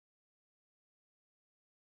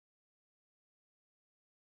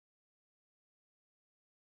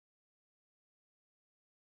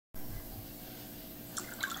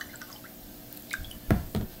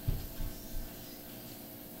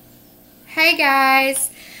Hey guys.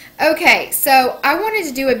 Okay, so I wanted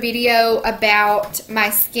to do a video about my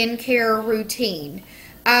skincare routine.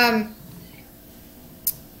 I'm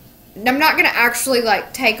not going to actually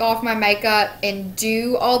take off my makeup and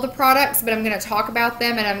do all the products, but I'm going to talk about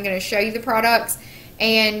them and I'm going to show you the products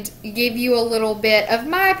and give you a little bit of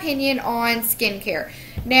my opinion on skincare.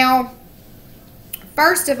 Now,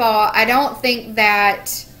 first of all, I don't think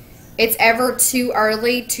that it's ever too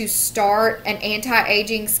early to start an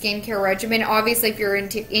anti-aging skincare regimen. Obviously, if you're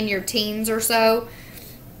in your teens or so,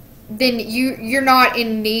 then you're not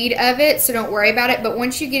in need of it, so don't worry about it. But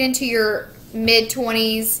once you get into your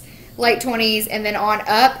mid-20s, late 20s, and then on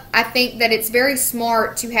up, I think that it's very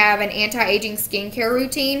smart to have an anti-aging skincare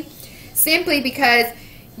routine, simply because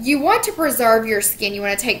you want to preserve your skin. You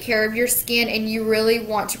want to take care of your skin, and you really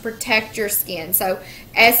want to protect your skin. So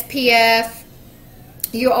SPF,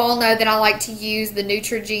 you all know that I like to use the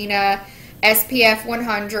Neutrogena SPF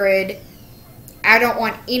 100. I don't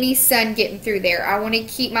want any sun getting through there. I want to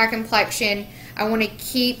keep my complexion. I want to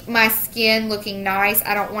keep my skin looking nice.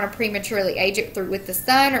 I don't want to prematurely age it through with the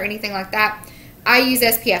sun or anything like that. I use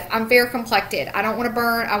SPF. I'm fair complected. I don't want to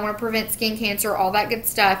burn. I want to prevent skin cancer, all that good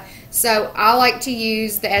stuff. So I like to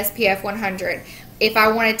use the SPF 100. If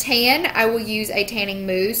I want to tan, I will use a tanning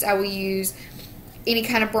mousse. I will use any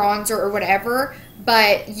kind of bronzer or whatever.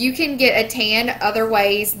 But you can get a tan other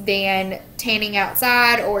ways than tanning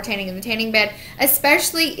outside or tanning in the tanning bed,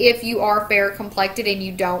 especially if you are fair complected and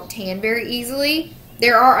you don't tan very easily.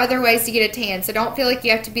 There are other ways to get a tan, so don't feel like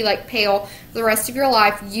you have to be pale for the rest of your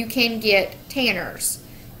life. You can get tanners.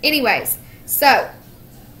 Anyways, so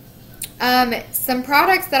some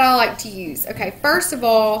products that I like to use. Okay, first of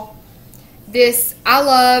all, I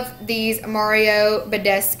love these Mario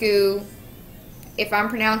Badescu. If I'm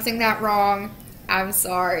pronouncing that wrong, I'm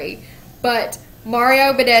sorry. But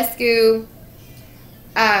Mario Badescu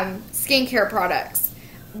skincare products.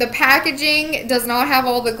 The packaging does not have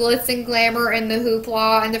all the glitz and glamour and the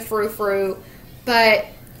hoopla and the frou-frou, but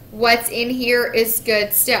what's in here is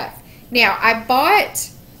good stuff. Now, I bought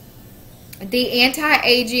the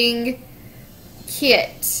anti-aging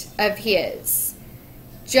kit of his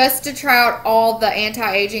just to try out all the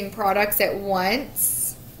anti-aging products at once.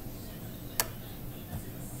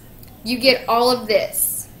 You get all of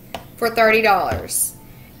this for $30,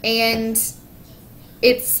 and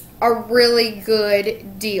it's a really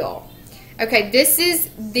good deal. Okay, this is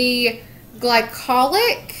the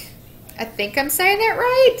Glycolic, I think I'm saying that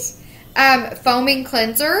right, foaming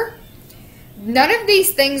cleanser. None of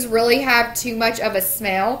these things really have too much of a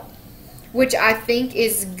smell, which I think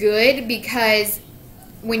is good, because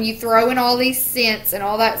when you throw in all these scents and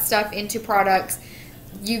all that stuff into products,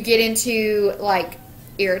 you get into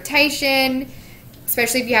irritation,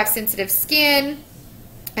 especially if you have sensitive skin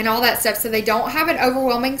and all that stuff. So they don't have an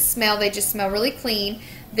overwhelming smell. They just smell really clean.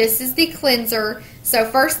 This is the cleanser. So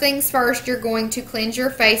first things first, you're going to cleanse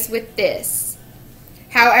your face with this.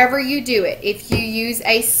 However you do it. If you use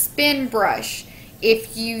a spin brush,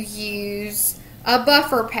 if you use a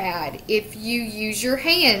buffer pad, if you use your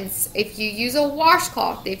hands, if you use a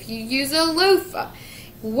washcloth, if you use a loofah,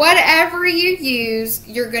 whatever you use,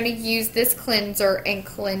 you're going to use this cleanser and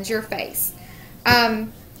cleanse your face. I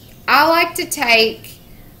like to take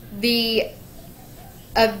the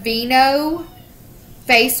Aveeno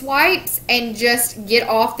face wipes and just get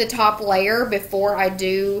off the top layer before I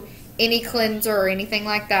do any cleanser or anything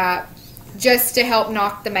like that, just to help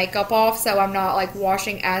knock the makeup off, so I'm not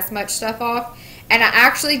washing as much stuff off. And I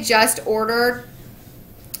actually just ordered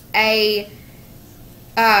a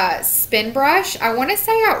spin brush. I want to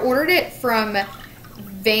say I ordered it from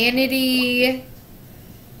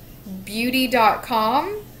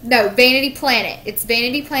vanitybeauty.com. No, Vanity Planet. It's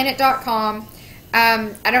vanityplanet.com.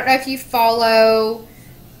 I don't know if you follow,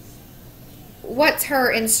 what's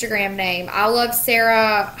her Instagram name? I love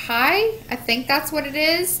Sarah Hi. I think that's what it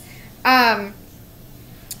is.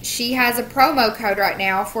 She has a promo code right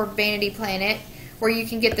now for Vanity Planet where you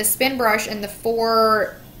can get the spin brush and the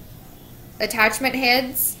 4 attachment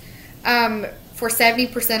heads for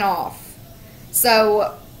 70% off.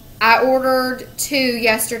 So I ordered 2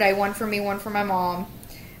 yesterday, one for me, one for my mom,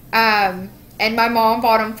 and my mom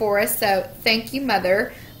bought them for us, so thank you,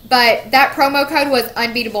 Mother. But that promo code was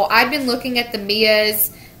unbeatable. I'd been looking at the Mia's,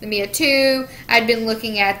 the Mia 2. I'd been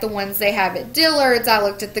looking at the ones they have at Dillard's. I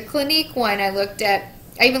looked at the Clinique one. I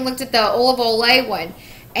even looked at the Olive Olay one,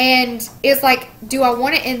 and it's do I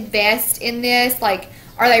want to invest in this?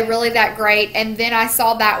 Are they really that great? And then I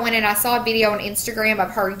saw that one, and I saw a video on Instagram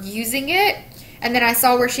of her using it. And then I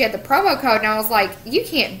saw where she had the promo code, and I was like, you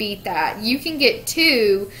can't beat that. You can get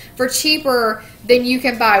 2 for cheaper than you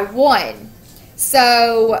can buy 1.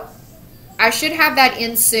 So I should have that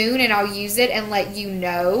in soon, and I'll use it and let you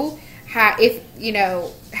know how, if you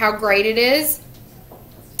know how great it is.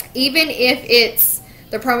 Even if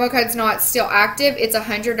the promo code's not still active, it's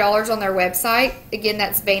 $100 on their website. Again,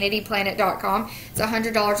 that's vanityplanet.com. It's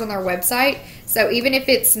 $100 on their website. So even if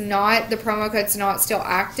it's not, the promo code's not still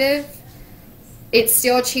active, it's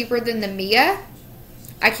still cheaper than the Mia.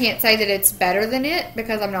 I can't say that it's better than it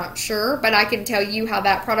because I'm not sure, but I can tell you how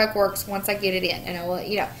that product works once I get it in, and I will let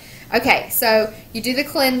you know. Okay, so you do the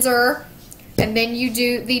cleanser, and then you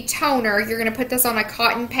do the toner. You're going to put this on a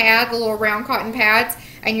cotton pad, the little round cotton pads,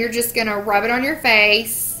 and you're just going to rub it on your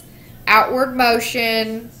face, outward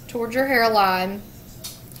motion towards your hairline,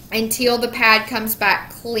 until the pad comes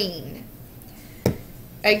back clean.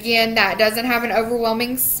 Again, that doesn't have an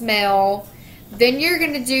overwhelming smell. Then you're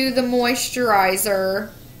going to do the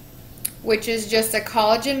moisturizer, which is just a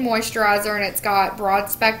collagen moisturizer, and it's got broad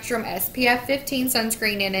spectrum SPF 15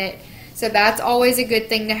 sunscreen in it. So that's always a good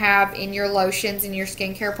thing to have in your lotions and your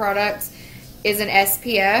skincare products, is an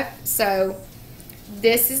SPF. So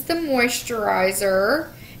this is the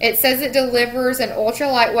moisturizer. It says it delivers an ultra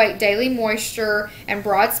lightweight daily moisture and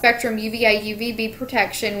broad spectrum UVA UVB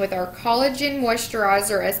protection with our collagen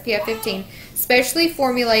moisturizer SPF 15, specially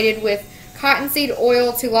formulated with cottonseed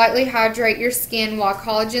oil to lightly hydrate your skin while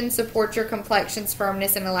collagen supports your complexion's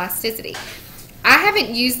firmness and elasticity. I haven't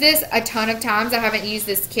used this a ton of times. I haven't used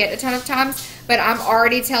this kit a ton of times, but I'm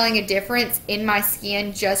already telling a difference in my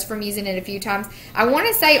skin just from using it a few times. I want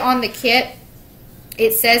to say on the kit,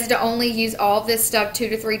 it says to only use all of this stuff 2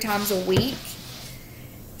 to 3 times a week.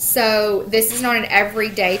 So this is not an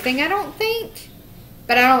everyday thing, I don't think.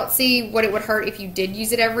 But I don't see what it would hurt if you did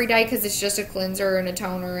use it every day, because it's just a cleanser and a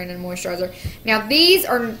toner and a moisturizer. Now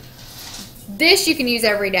this you can use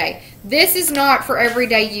every day. This is not for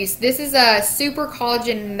everyday use. This is a super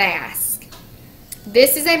collagen mask.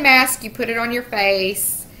 This is a mask. You put it on your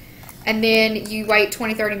face, and then you wait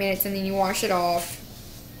 20-30 minutes, and then you wash it off.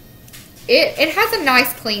 It has a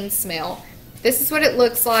nice clean smell. This is what it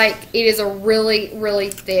looks like. It is a really, really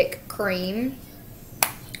thick cream.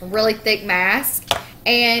 A really thick mask.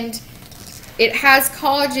 And it has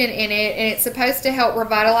collagen in it, and it's supposed to help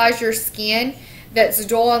revitalize your skin that's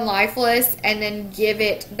dull and lifeless, and then give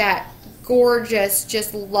it that gorgeous,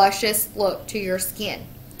 just luscious look to your skin.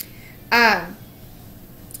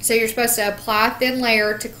 So you're supposed to apply a thin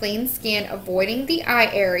layer to clean skin, avoiding the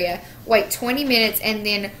eye area. Wait 20 minutes, and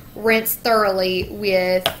then rinse thoroughly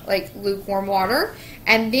with like lukewarm water.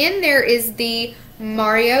 And then there is the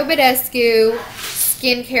Mario Badescu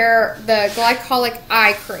Skincare, the Glycolic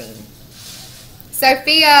Eye Cream.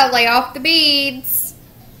 Sophia, lay off the beads.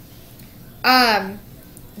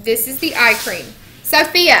 This is the eye cream.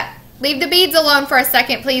 Sophia, leave the beads alone for a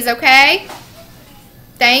second, please, okay?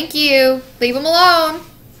 Thank you. Leave them alone.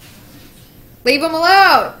 Leave them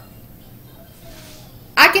alone.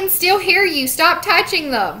 I can still hear you. Stop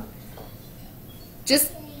touching them.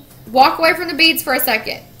 Just walk away from the beads for a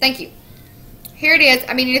second. Thank you. Here it is.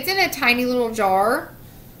 I mean, it's in a tiny little jar.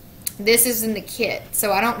 This is in the kit.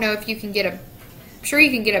 So I don't know if you can get I'm sure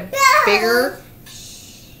you can get a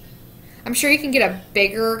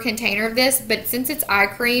bigger container of this, but since it's eye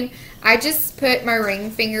cream, I just put my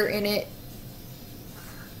ring finger in it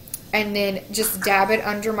and then just dab it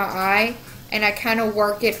under my eye, and I kind of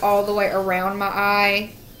work it all the way around my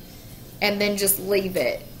eye and then just leave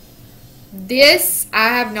it. This I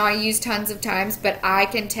have not used tons of times, but I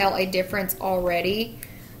can tell a difference already.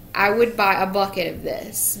 I would buy a bucket of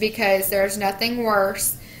this, because there's nothing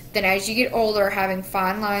worse than, as you get older, having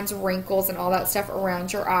fine lines, wrinkles, and all that stuff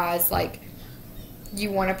around your eyes. Like,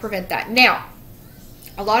 you want to prevent that. Now,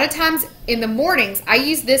 a lot of times in the mornings, I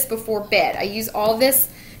use this before bed. I use all this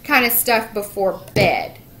kind of stuff before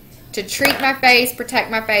bed to treat my face,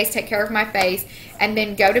 protect my face, take care of my face, and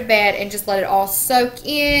then go to bed and just let it all soak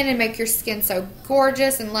in and make your skin so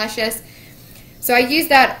gorgeous and luscious. So I use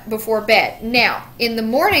that before bed. Now, in the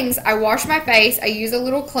mornings, I wash my face. I use a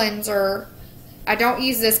little cleanser. I don't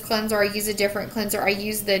use this cleanser. I use a different cleanser. I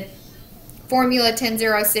use the Formula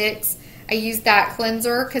 1006. I use that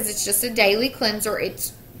cleanser because it's just a daily cleanser.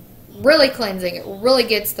 It's really cleansing. It really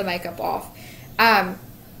gets the makeup off.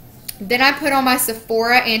 Then I put on my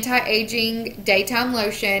Sephora Anti-Aging Daytime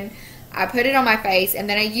Lotion. I put it on my face, and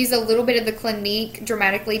then I use a little bit of the Clinique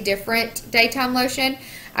Dramatically Different Daytime Lotion.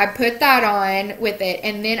 I put that on with it,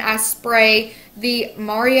 and then I spray the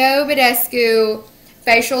Mario Badescu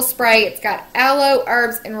facial spray. It's got aloe,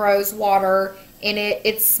 herbs, and rose water in it.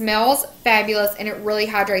 It smells fabulous, and it really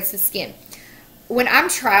hydrates the skin. When I'm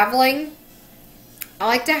traveling, I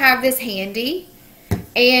like to have this handy,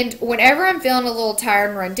 And whenever I'm feeling a little tired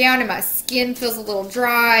and run down and my skin feels a little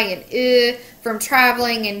dry and from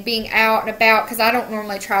traveling and being out and about, because I don't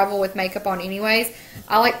normally travel with makeup on anyways,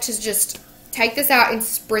 I like to just take this out and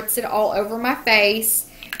spritz it all over my face.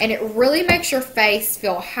 And it really makes your face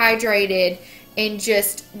feel hydrated and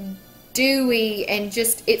just dewy, and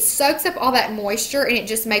just it soaks up all that moisture, and it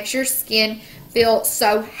just makes your skin feel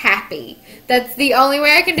so happy. That's the only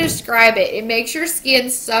way I can describe it. It makes your skin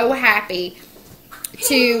so happy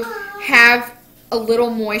to have a little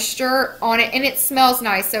moisture on it, and it smells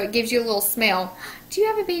nice, so it gives you a little smell. Do you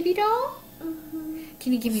have a baby doll?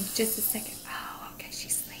 Can you give me just a second? Oh, okay,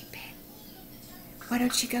 she's sleeping. Why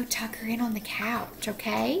don't you go tuck her in on the couch,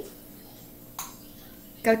 okay?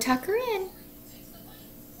 Go tuck her in.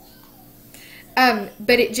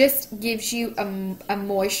 But it just gives you a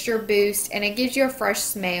moisture boost, and it gives you a fresh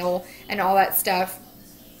smell and all that stuff.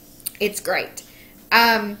 It's great.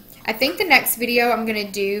 I think the next video I'm going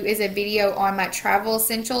to do is a video on my travel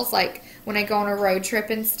essentials, like when I go on a road trip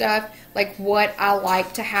and stuff, like what I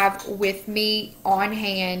like to have with me on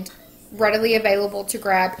hand, readily available to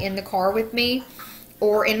grab in the car with me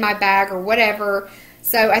or in my bag or whatever.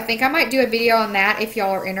 So I think I might do a video on that. If y'all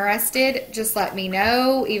are interested, just let me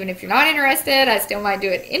know. Even if you're not interested, I still might do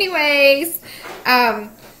it anyways.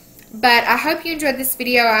 But I hope you enjoyed this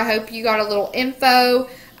video. I hope you got a little info.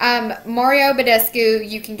 Mario Badescu,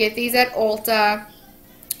 you can get these at Ulta.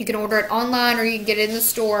 You can order it online or you can get it in the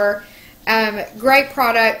store. Great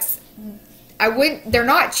products. They're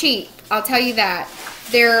not cheap, I'll tell you that.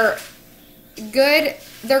 They're good.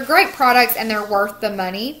 They're great products and they're worth the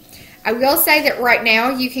money. I will say that right now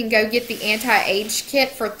you can go get the anti-age kit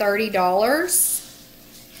for $30.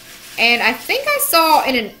 And I think I saw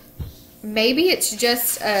maybe it's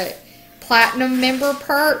just a platinum member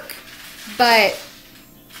perk, but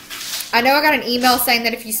I know I got an email saying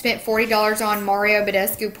that if you spent $40 on Mario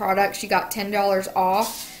Badescu products, you got $10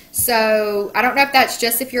 off. So I don't know if that's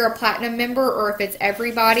just if you're a platinum member or if it's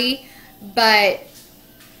everybody, but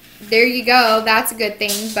there you go. That's a good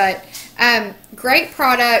thing. But great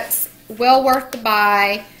products, well worth the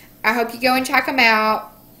buy. I hope you go and check them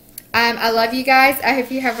out. I love you guys. I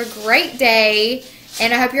hope you have a great day,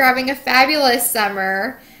 and I hope you're having a fabulous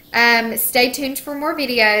summer. Stay tuned for more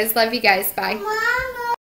videos. Love you guys. Bye. Mama.